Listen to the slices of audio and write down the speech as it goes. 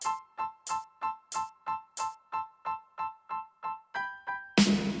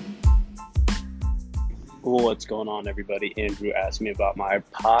What's going on, everybody? Andrew asked me about my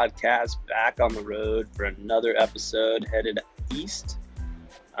podcast. Back on the road for another episode, headed east.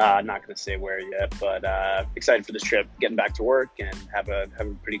 Not going to say where yet, but excited for this trip. Getting back to work and have a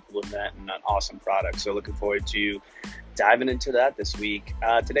pretty cool event and an awesome product. So looking forward to diving into that this week.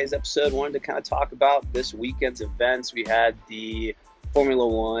 Today's episode, wanted to kind of talk about this weekend's events. We had the Formula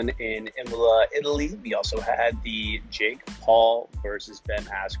One in Imola, Italy. We also had the Jake Paul versus Ben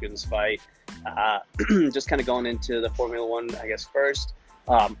Askren's fight. Just kind of going into the Formula One, I guess, first.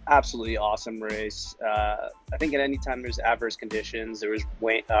 Absolutely awesome race. I think at any time there's adverse conditions, there was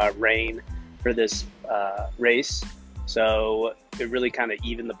rain for this race. So it really kind of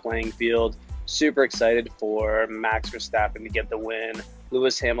evened the playing field. Super excited for Max Verstappen to get the win.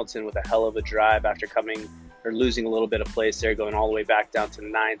 Lewis Hamilton with a hell of a drive after losing a little bit of place there, going all the way back down to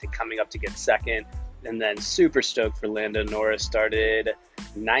ninth and coming up to get second. And then super stoked for Lando Norris, started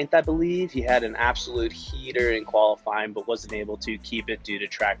ninth, I believe. He had an absolute heater in qualifying, but wasn't able to keep it due to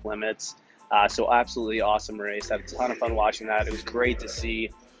track limits. So absolutely awesome race. Had a ton of fun watching that. It was great to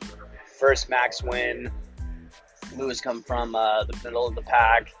see first Max win, Lewis come from the middle of the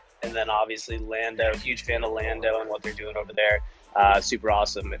pack, and then obviously Lando. Huge fan of Lando and what they're doing over there. Super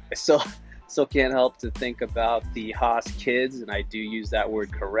awesome. I still can't help to think about the Haas kids, and I do use that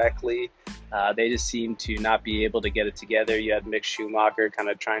word correctly. They just seem to not be able to get it together. You had Mick Schumacher kind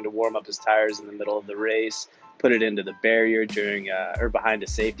of trying to warm up his tires in the middle of the race, put it into the barrier or behind a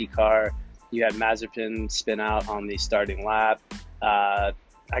safety car. You had Mazepin spin out on the starting lap. I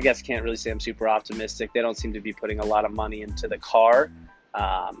guess can't really say I'm super optimistic. They don't seem to be putting a lot of money into the car.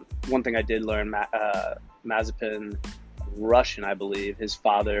 One thing I did learn, Mazepin, Russian, I believe. His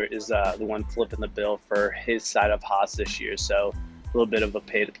father is the one flipping the bill for his side of Haas this year. So a little bit of a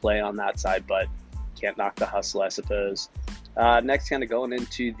pay to play on that side, but can't knock the hustle, I suppose. Next, kind of going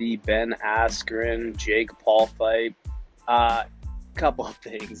into the Ben Askren, Jake Paul fight. Couple of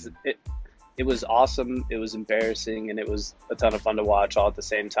things. It was awesome. It was embarrassing, and it was a ton of fun to watch all at the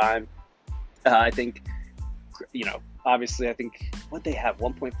same time. I think, obviously, I think what they have,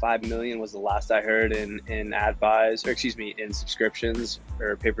 1.5 million was the last I heard in ad buys, in subscriptions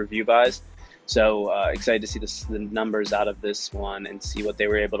or pay-per-view buys. So excited to see the numbers out of this one and see what they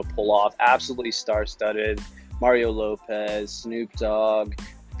were able to pull off. Absolutely star-studded. Mario Lopez, Snoop Dogg,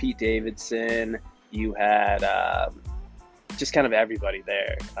 Pete Davidson. You had just kind of everybody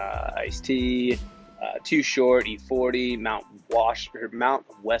there. Ice-T, Too Short, E40, Mount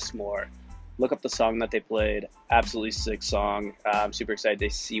Westmore. Look up the song that they played. Absolutely sick song. I'm super excited to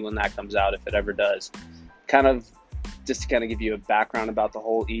see when that comes out, if it ever does. Just to kind of give you a background about the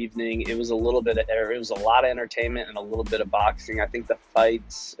whole evening, it was a lot of entertainment and a little bit of boxing. I think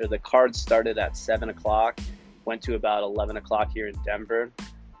the cards started at 7 o'clock, went to about 11 o'clock here in Denver.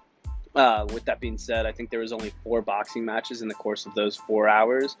 With that being said, I think there was only 4 boxing matches in the course of those 4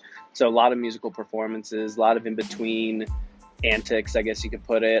 hours. So a lot of musical performances, a lot of in-between antics, I guess you could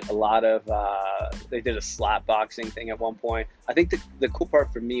put it. A lot of they did a slap boxing thing at one point. I think the cool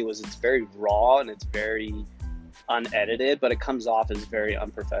part for me was it's very raw and it's very unedited, but it comes off as very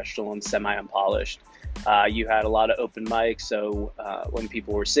unprofessional and semi-unpolished. You had a lot of open mics, so when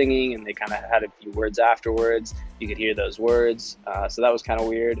people were singing and they kind of had a few words afterwards, you could hear those words. So that was kind of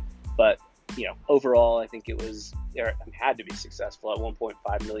weird, but overall, I think it had to be successful at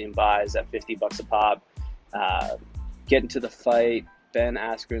 1.5 million buys at $50 a pop. Getting to the fight, Ben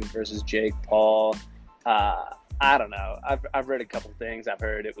Askren versus Jake Paul. I don't know. I've read a couple things. I've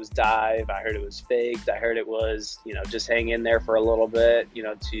heard it was dive. I heard it was faked. I heard it was, just hang in there for a little bit,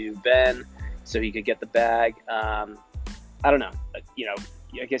 to Ben so he could get the bag. I don't know.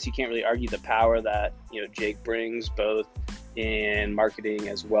 I guess you can't really argue the power that, Jake brings both in marketing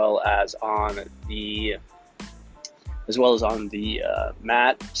as well as on the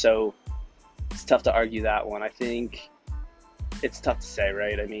mat. So it's tough to argue that one. I think it's tough to say,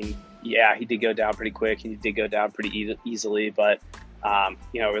 right? I mean, yeah, he did go down pretty quick. He did go down pretty easily, but,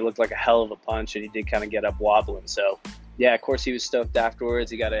 it looked like a hell of a punch, and he did kind of get up wobbling. So, yeah, of course, he was stoked afterwards.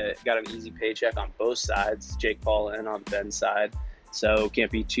 He got an easy paycheck on both sides, Jake Paul and on Ben's side. So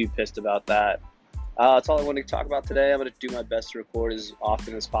can't be too pissed about that. That's all I wanted to talk about today. I'm going to do my best to record as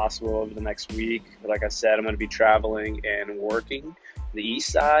often as possible over the next week. Like I said, I'm going to be traveling and working the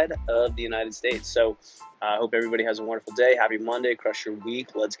east side of the United States. So I hope everybody has a wonderful day. Happy Monday. Crush your week.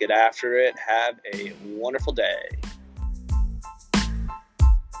 Let's get after it. Have a wonderful day.